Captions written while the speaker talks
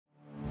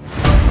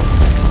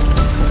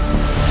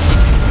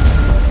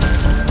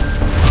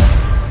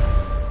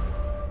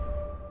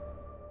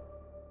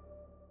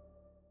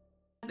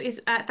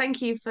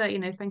Thank you for,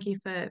 thank you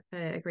for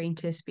agreeing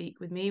to speak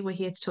with me. We're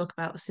here to talk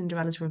about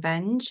Cinderella's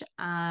Revenge.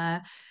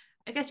 I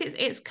guess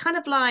it's kind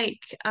of like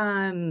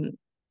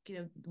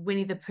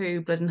Winnie the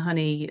Pooh, Blood and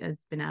Honey has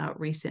been out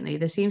recently.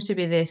 There seems to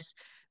be this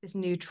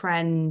new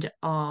trend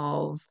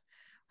of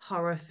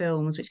horror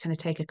films which kind of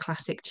take a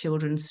classic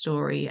children's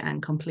story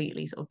and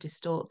completely sort of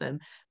distort them.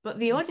 But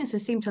the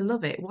audiences seem to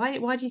love it. Why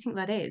do you think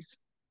that is?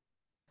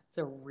 It's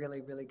a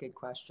really, really good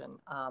question.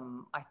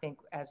 I think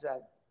as a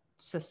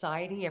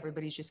society,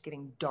 everybody's just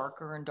getting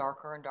darker and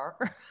darker and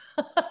darker.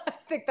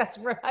 I think that's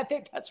where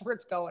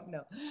it's going.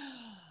 No.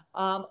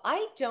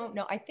 I don't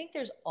know. I think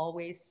there's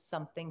always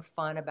something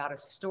fun about a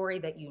story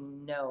that you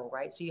know,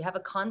 right? So you have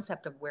a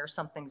concept of where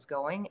something's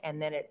going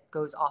and then it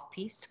goes off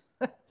piste.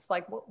 It's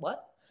like,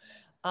 what?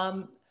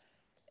 Um,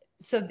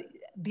 so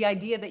the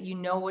idea that you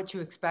know what you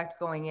expect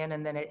going in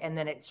and then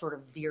it sort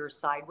of veers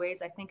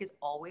sideways, I think is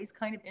always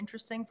kind of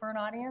interesting for an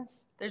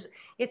audience.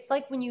 It's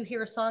like when you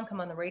hear a song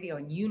come on the radio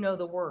and you know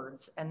the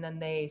words and then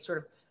they sort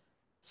of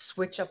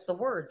switch up the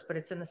words, but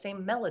it's in the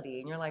same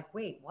melody and you're like,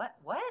 wait, what?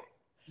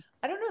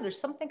 I don't know. There's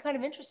something kind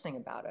of interesting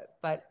about it.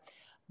 But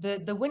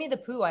the Winnie the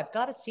Pooh, I've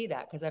got to see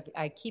that because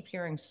I keep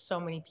hearing so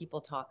many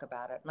people talk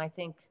about it, and I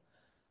think,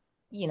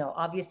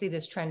 obviously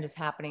this trend is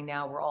happening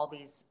now where all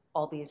these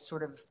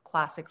sort of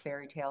classic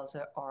fairy tales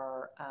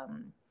are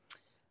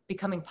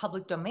becoming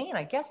public domain.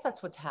 I guess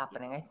that's what's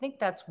happening. I think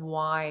that's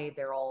why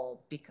they're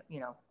all,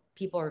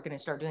 people are going to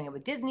start doing it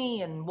with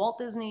Disney and Walt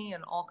Disney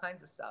and all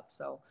kinds of stuff.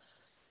 So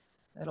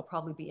it'll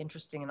probably be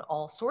interesting in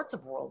all sorts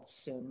of worlds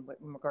soon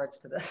in regards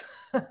to this.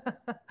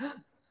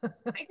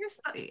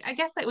 I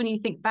guess like when you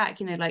think back,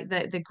 like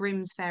the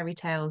Grimm's fairy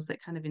tales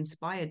that kind of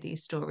inspired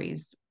these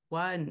stories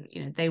weren't,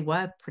 they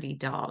were pretty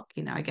dark.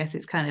 I guess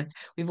it's kind of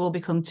we've all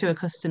become too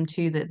accustomed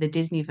to the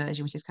Disney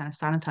version, which is kind of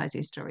sanitize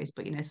these stories.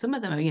 But some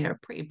of them are,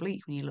 pretty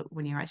bleak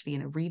when you're actually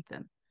read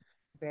them.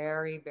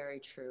 Very, very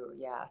true.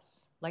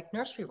 Yes. Like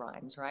nursery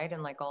rhymes, right?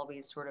 And like all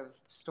these sort of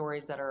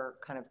stories that are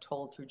kind of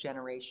told through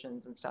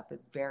generations and stuff.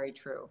 It's very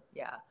true.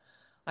 Yeah.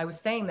 I was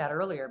saying that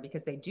earlier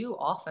because they do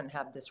often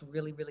have this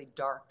really, really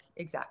dark,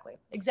 exactly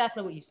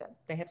what you said.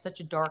 They have such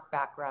a dark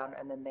background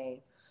and then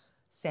they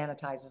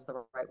sanitize is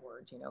the right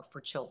word,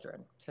 for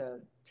children to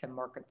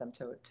market them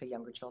to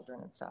younger children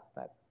and stuff.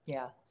 But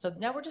yeah. So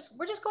now we're just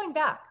going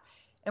back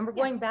and we're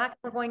Yeah. going back,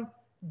 we're going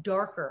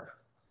darker.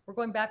 We're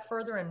going back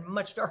further and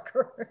much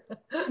darker.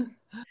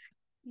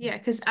 Yeah,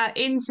 because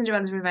in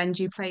Cinderella's Revenge,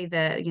 you play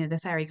the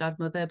fairy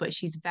godmother, but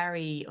she's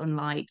very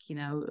unlike,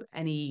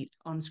 any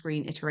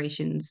on-screen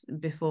iterations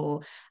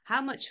before.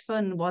 How much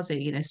fun was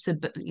it,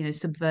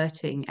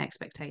 subverting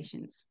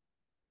expectations?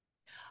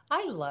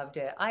 I loved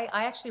it. I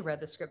actually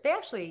read the script. They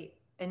actually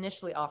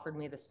initially offered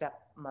me the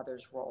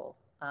stepmother's role.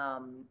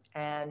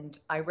 And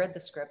I read the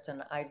script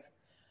and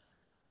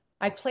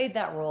I played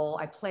that role.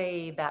 I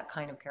play that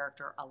kind of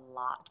character a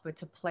lot, but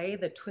to play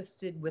the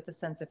twisted with a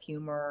sense of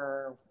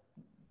humor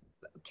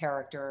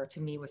character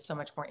to me was so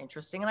much more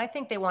interesting. And I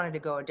think they wanted to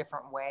go a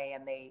different way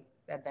and they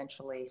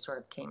eventually sort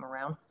of came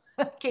around.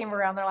 Came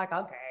around. They're like,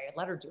 okay,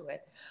 let her do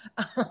it.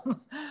 Um,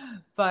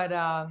 but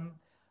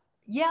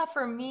yeah,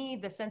 for me,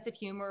 the sense of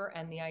humor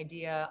and the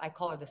idea, I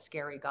call her the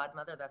scary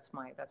godmother. That's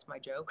my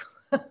joke.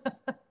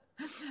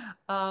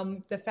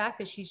 The fact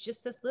that she's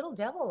just this little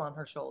devil on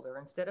her shoulder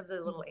instead of the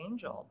little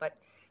angel,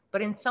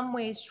 but in some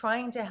ways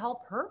trying to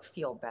help her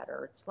feel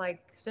better. It's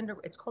like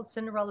it's called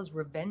Cinderella's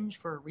Revenge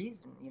for a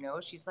reason,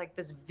 She's like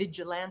this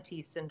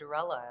vigilante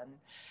Cinderella,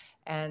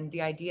 and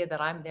the idea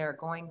that I'm there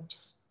going,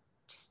 just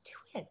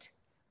do it.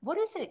 What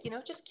is it?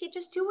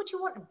 Just do what you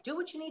want, do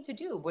what you need to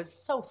do was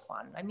so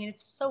fun. I mean,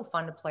 it's so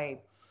fun to play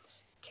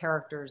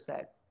characters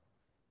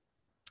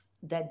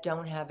that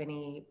don't have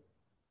any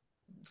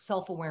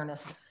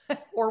self-awareness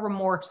or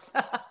remorse.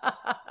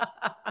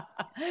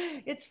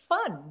 It's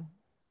fun.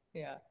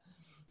 Yeah.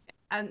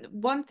 And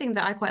one thing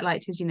that I quite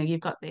liked is,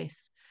 you've got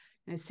this,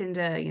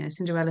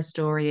 Cinderella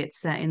story. It's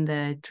set in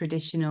the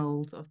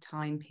traditional sort of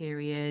time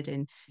period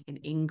in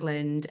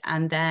England,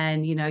 and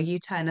then you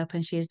turn up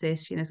and she's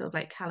this, sort of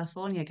like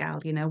California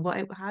gal.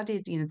 How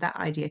did that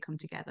idea come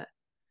together?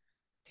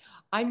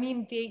 I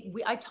mean,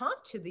 I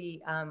talked to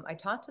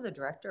the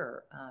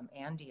director,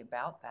 Andy,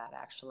 about that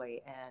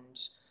actually, and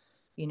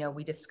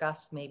we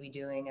discussed maybe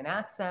doing an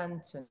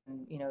accent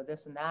and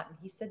this and that, and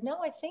he said, no,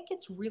 I think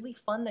it's really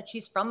fun that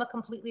she's from a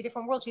completely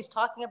different world. She's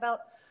talking about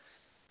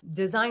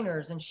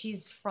designers and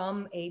she's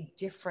from a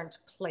different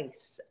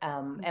place,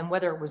 and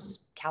whether it was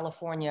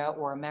California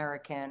or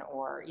American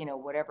or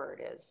whatever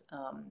it is.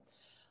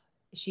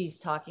 She's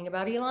talking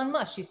about Elon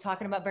Musk. She's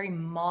talking about very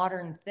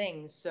modern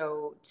things.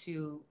 So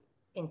to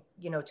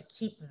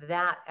keep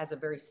that as a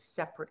very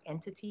separate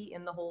entity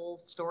in the whole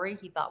story,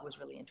 he thought was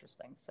really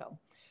interesting. So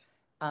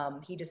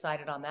he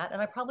decided on that,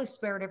 and I probably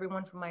spared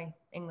everyone from my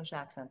English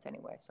accent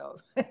anyway.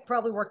 So it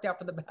probably worked out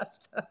for the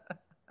best.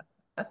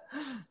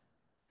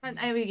 And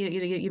I mean,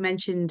 you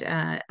mentioned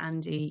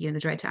Andy, the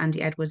director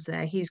Andy Edwards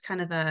there. He's kind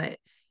of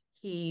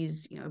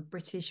He's, a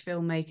British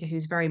filmmaker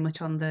who's very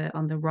much on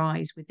the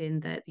rise within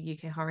the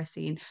UK horror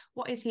scene.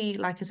 What is he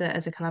like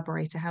as a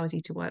collaborator? How is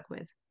he to work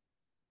with?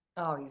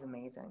 Oh, he's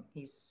amazing.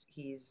 He's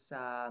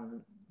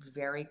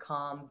very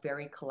calm,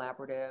 very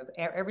collaborative,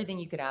 everything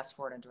you could ask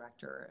for in a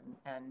director.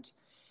 And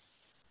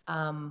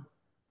um,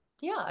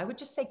 yeah, I would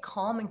just say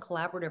calm and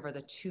collaborative are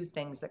the two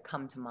things that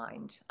come to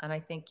mind. And I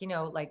think,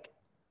 like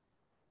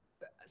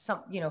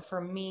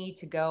for me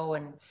to go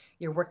and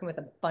you're working with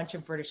a bunch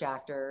of British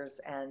actors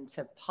and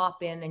to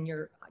pop in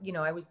and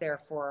I was there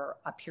for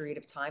a period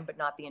of time, but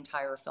not the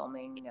entire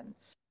filming.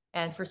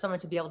 And for someone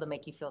to be able to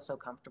make you feel so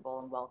comfortable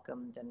and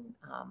welcomed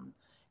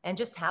and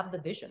just have the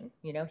vision,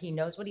 he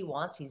knows what he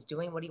wants. He's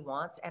doing what he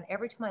wants. And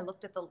every time I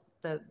looked at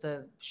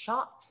the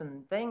shots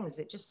and things,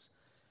 it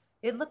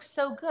looks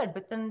so good.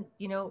 But then,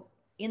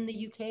 in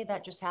the UK,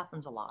 that just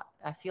happens a lot.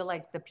 I feel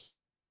like the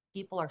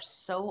people are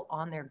so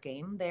on their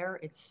game there.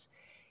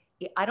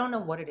 I don't know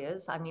what it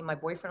is. I mean, my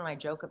boyfriend and I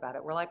joke about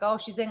it. We're like, oh,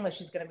 she's English.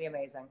 She's going to be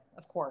amazing.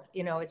 Of course.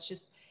 It's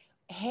just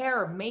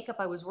hair, makeup.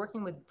 I was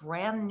working with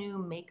brand new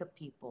makeup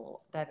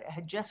people that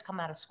had just come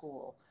out of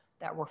school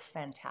that were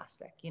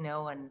fantastic,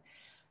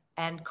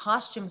 and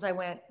costumes.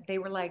 They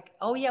were like,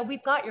 oh, yeah,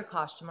 we've got your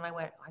costume. And I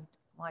went,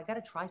 well, I got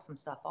to try some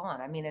stuff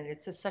on. I mean, and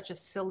it's just such a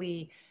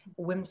silly,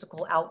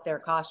 whimsical, out there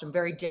costume,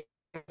 very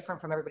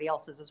different from everybody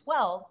else's as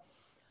well.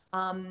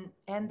 And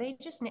they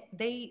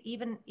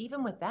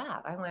even with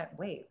that, I went,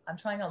 wait, I'm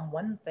trying on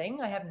one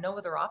thing. I have no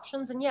other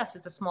options. And yes,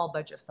 it's a small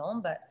budget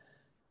film, but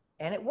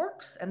and it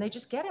works. And they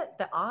just get it,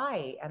 the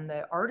eye and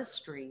the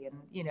artistry,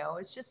 and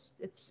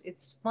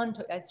it's fun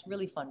it's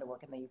really fun to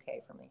work in the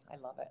UK for me. I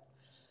love it.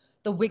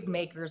 The wig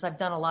makers, I've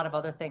done a lot of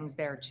other things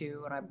there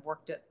too, and I've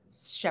worked at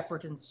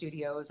Shepperton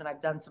Studios, and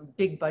I've done some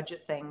big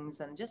budget things,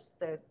 and just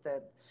the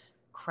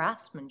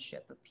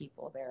craftsmanship of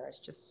people there is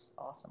just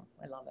awesome.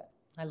 I love it.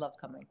 I love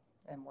coming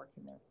and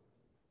working there.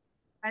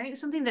 I think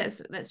something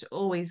that's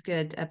always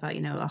good about,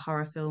 a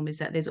horror film is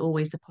that there's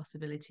always the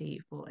possibility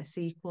for a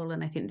sequel.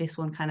 And I think this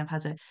one kind of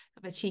has a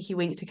cheeky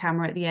wink to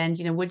camera at the end.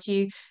 Would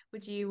you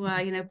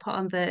put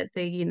on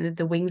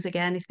the wings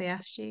again if they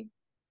asked you?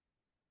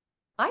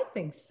 I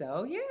think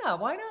so. Yeah,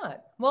 why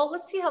not? Well,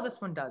 let's see how this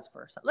one does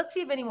first. Let's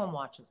see if anyone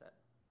watches it.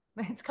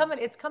 It's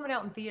coming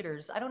out in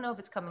theaters. I don't know if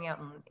it's coming out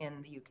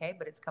in the UK,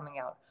 but it's coming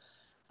out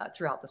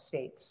throughout the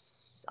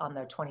states on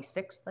the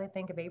 26th, I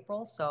think, of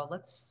April. So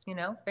let's,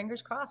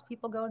 fingers crossed,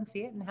 people go and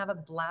see it and have a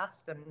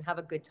blast and have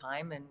a good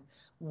time and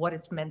what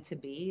it's meant to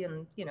be,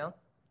 and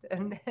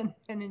and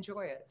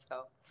enjoy it.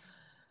 So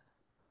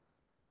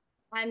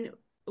And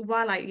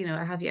while I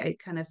have you, it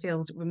kind of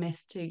feels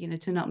remiss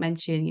to not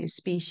mention,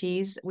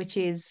 Species, which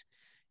is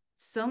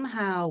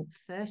somehow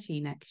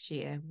 30 next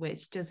year,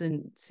 which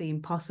doesn't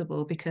seem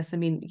possible because I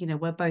mean,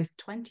 we're both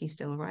 20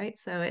 still, right?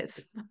 So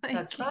it's like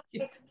that's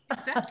right.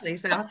 exactly.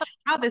 So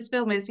how this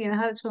film is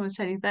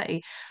turning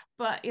 30.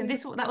 But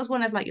that was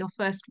one of like your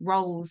first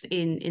roles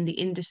in the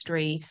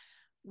industry.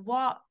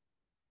 What,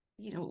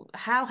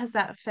 how has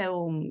that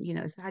film,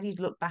 so how do you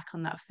look back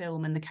on that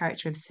film and the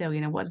character of Sil,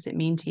 what does it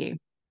mean to you?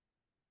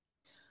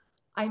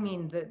 I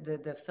mean,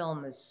 the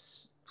film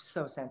is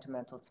so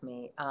sentimental to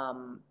me.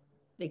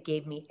 It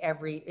gave me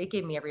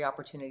every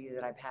opportunity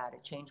that I've had.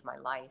 It changed my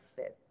life.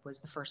 It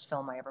was the first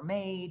film I ever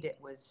made. It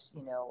was,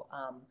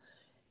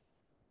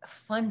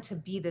 fun to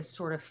be this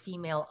sort of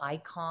female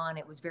icon.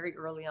 It was very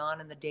early on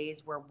in the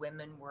days where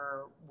women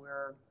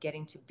were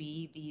getting to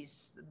be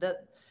the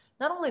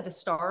not only the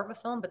star of a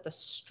film, but the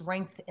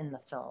strength in the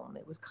film.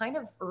 It was kind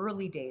of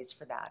early days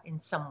for that in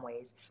some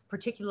ways,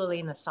 particularly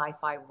in the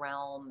sci-fi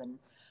realm.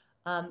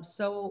 And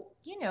so,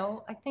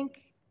 I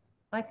think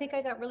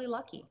I got really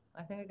lucky.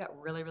 I think I got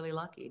really, really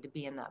lucky to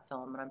be in that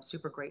film, and I'm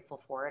super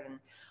grateful for it. And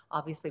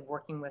obviously,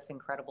 working with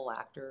incredible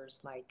actors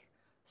like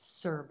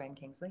Sir Ben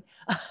Kingsley,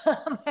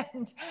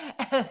 and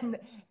and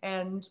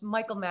and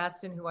Michael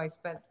Madsen, who I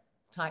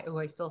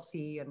still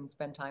see and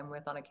spend time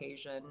with on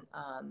occasion.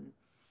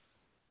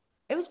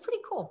 It was pretty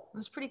cool. It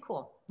was pretty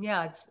cool.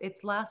 Yeah,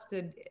 it's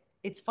lasted.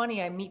 It's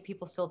funny. I meet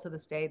people still to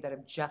this day that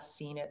have just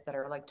seen it that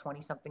are like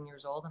 20 something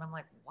years old, and I'm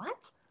like, what?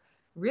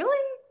 Really?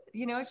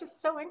 It's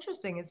just so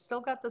interesting. It's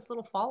still got this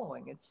little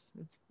following. It's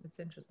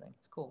interesting.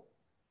 It's cool.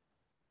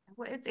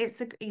 Well, it's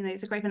a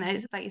great one.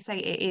 It's like you say,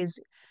 it is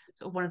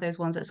sort of one of those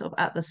ones that's sort of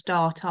at the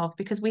start of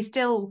because we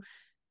still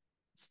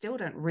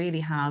don't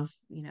really have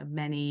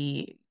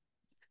many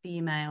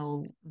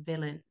female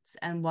villains.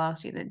 And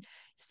whilst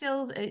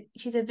still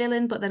she's a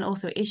villain, but then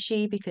also is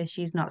she because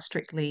she's not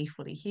strictly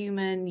fully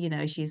human.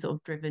 She's sort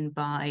of driven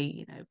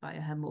by by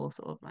her more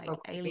sort of like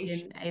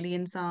Procreation.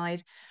 alien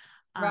side.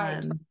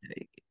 Right. So,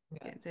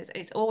 Yeah. yeah, so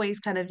it's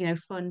always kind of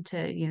fun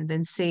to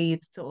then see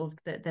sort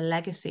of the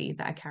legacy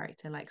that a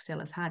character like Sil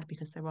has had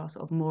because there are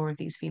sort of more of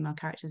these female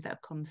characters that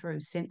have come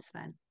through since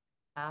then.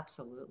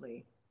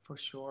 Absolutely. For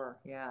sure.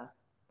 Yeah.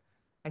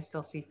 I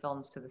still see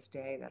films to this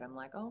day that I'm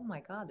like, oh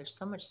my God, there's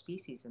so much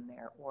species in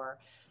there, or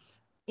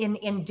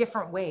in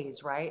different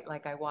ways, right?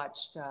 Like I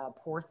watched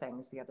Poor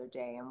Things the other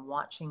day, and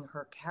watching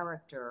her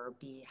character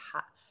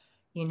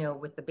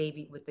with the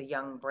baby, with the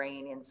young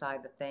brain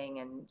inside the thing.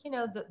 And,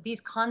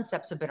 these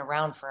concepts have been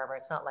around forever.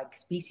 It's not like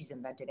species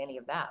invented any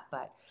of that,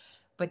 but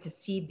to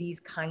see these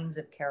kinds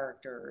of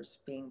characters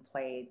being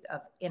played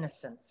of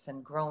innocence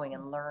and growing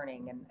and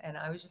learning. And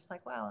I was just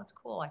like, wow, that's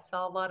cool. I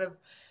saw a lot of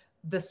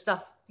the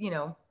stuff,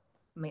 I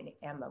mean,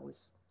 Emma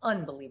was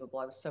unbelievable.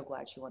 I was so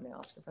glad she won the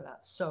Oscar for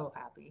that. So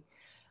happy.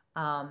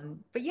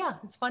 But yeah,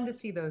 it's fun to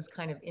see those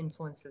kind of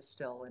influences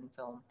still in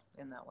film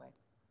in that way.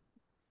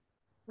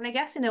 And I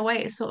guess in a way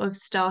it sort of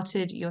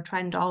started your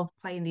trend of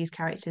playing these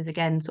characters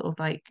again, sort of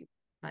like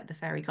the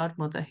fairy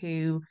godmother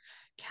who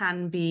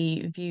can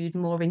be viewed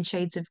more in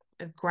shades of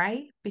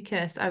grey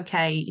because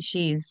okay,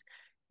 she's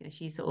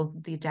sort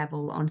of the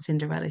devil on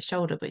Cinderella's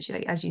shoulder, but she,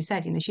 like, as you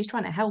said, she's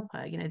trying to help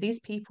her.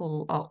 These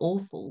people are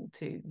awful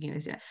to,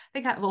 I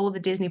think out of all the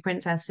Disney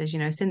princesses,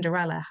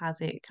 Cinderella has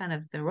it kind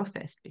of the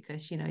roughest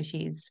because,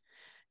 she's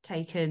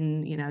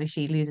taken,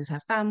 she loses her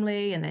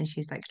family and then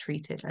she's like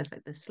treated as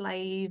like the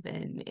slave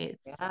and it's,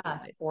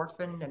 Yes,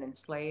 orphaned and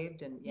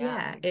enslaved, and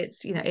yes,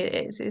 yeah,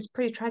 it's it's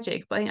pretty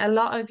tragic. But I think a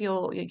lot of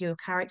your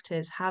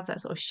characters have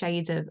that sort of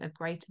shade of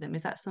grey to them.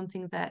 Is that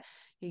something that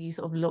you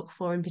sort of look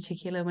for in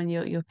particular when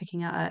you're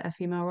picking out a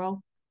female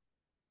role?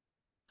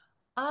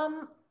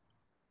 um,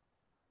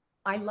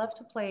 I love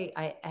to play.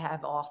 I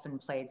have often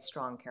played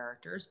strong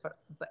characters, but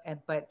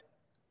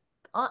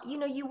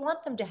you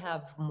want them to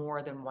have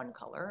more than one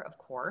color, of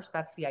course.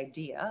 That's the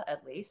idea,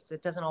 at least.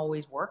 It doesn't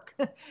always work.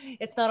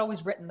 It's not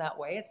always written that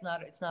way. It's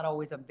not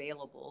always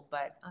available.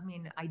 But I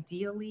mean,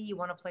 ideally, you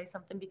want to play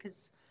something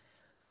because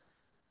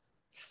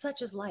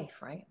such is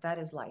life, right? That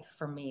is life.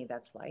 For me,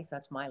 that's life.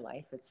 That's my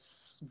life.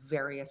 It's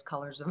various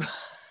colors of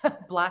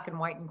black and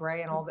white and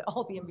gray and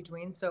all the in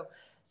between. So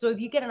if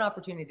you get an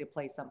opportunity to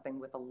play something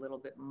with a little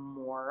bit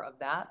more of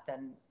that,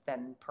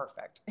 then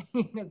perfect.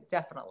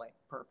 Definitely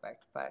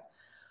perfect. But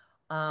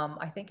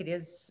I think it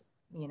is,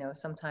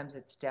 sometimes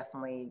it's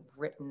definitely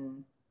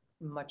written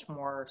much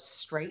more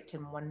straight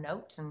in one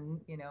note,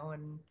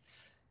 and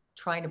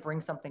trying to bring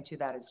something to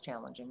that is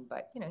challenging,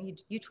 but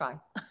you try.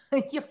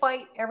 You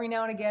fight every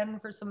now and again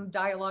for some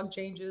dialogue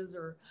changes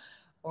or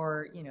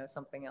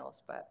something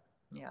else, but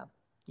yeah,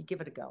 you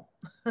give it a go.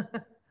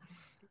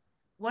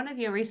 One of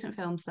your recent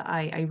films that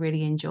I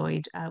really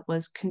enjoyed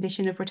was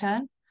Condition of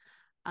Return.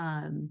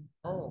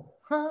 Oh,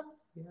 huh.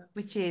 Yeah.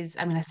 Which is,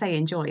 I mean, I say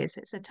enjoy.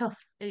 It's a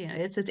tough,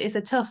 it's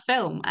a tough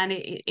film, and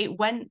it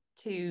went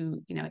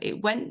to,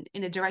 it went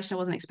in a direction I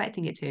wasn't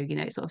expecting it to.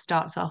 It sort of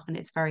starts off and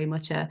it's very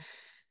much a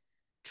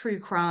true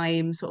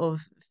crime sort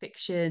of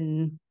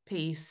fiction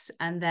piece,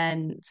 and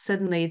then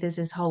suddenly there's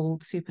this whole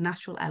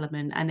supernatural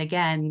element, and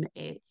again,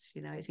 it's,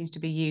 it seems to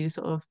be you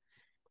sort of,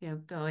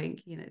 going,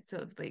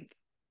 sort of like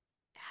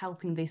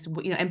helping this,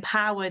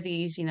 empower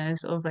these,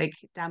 sort of like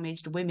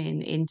damaged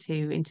women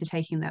into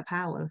taking their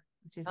power,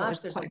 which is Gosh,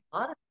 was there's a quite,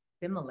 lot of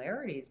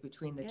similarities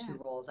between the yeah.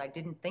 two roles. I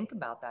didn't think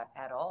about that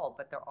at all,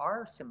 but there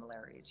are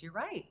similarities. You're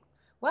right.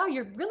 Wow,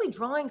 you're really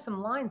drawing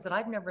some lines that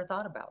I've never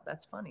thought about.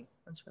 That's funny.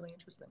 That's really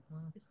interesting. Wow.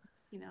 Just,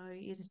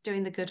 you're just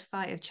doing the good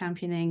fight of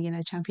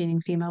championing, championing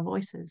female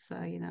voices. So,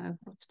 I have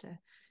to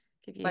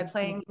give By you,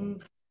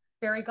 playing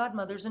fairy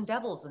godmothers and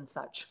devils and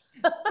such.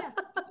 yeah,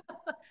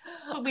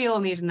 what we all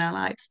need in our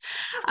lives.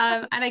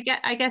 And I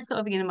guess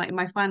sort of,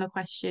 my final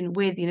question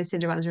with,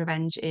 Cinderella's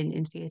Revenge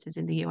in theaters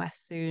in the US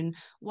soon,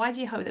 why do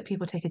you hope that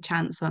people take a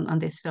chance on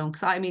this film?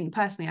 Because I mean,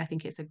 personally, I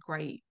think it's a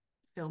great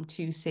film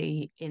to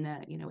see in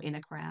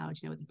a crowd,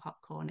 with the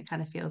popcorn. It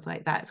kind of feels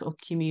like that sort of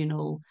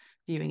communal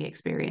viewing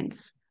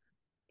experience.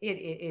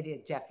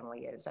 It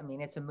definitely is. I mean,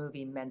 it's a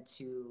movie meant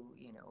to,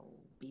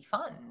 be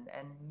fun,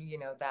 and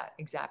that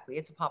exactly.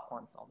 It's a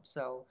popcorn film.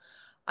 So,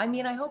 I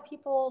mean, I hope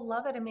people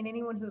love it. I mean,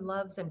 anyone who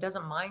loves and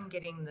doesn't mind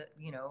getting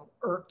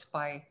irked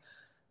by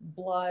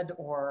blood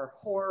or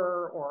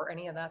horror or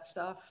any of that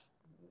stuff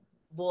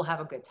will have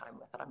a good time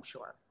with it, I'm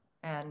sure.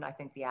 And I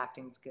think the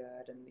acting's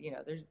good, and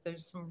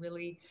there's some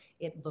really.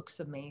 It looks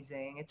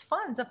amazing. It's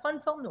fun. It's a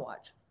fun film to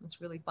watch. It's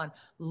really fun.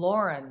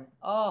 Lauren,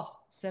 oh,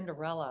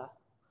 Cinderella.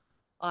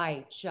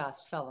 I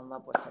just fell in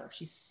love with her.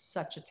 She's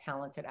such a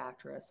talented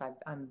actress.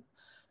 I'm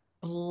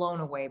blown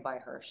away by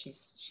her.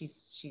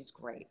 She's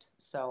great.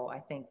 So I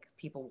think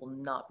people will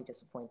not be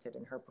disappointed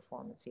in her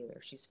performance either.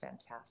 She's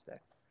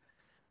fantastic.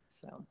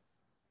 So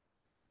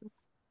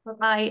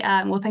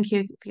Well, thank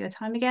you for your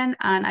time again,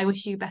 and I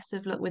wish you best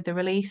of luck with the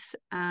release.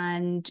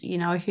 And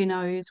who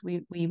knows,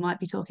 we might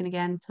be talking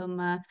again from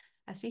a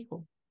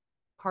sequel.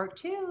 part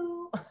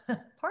two,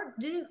 part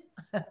two.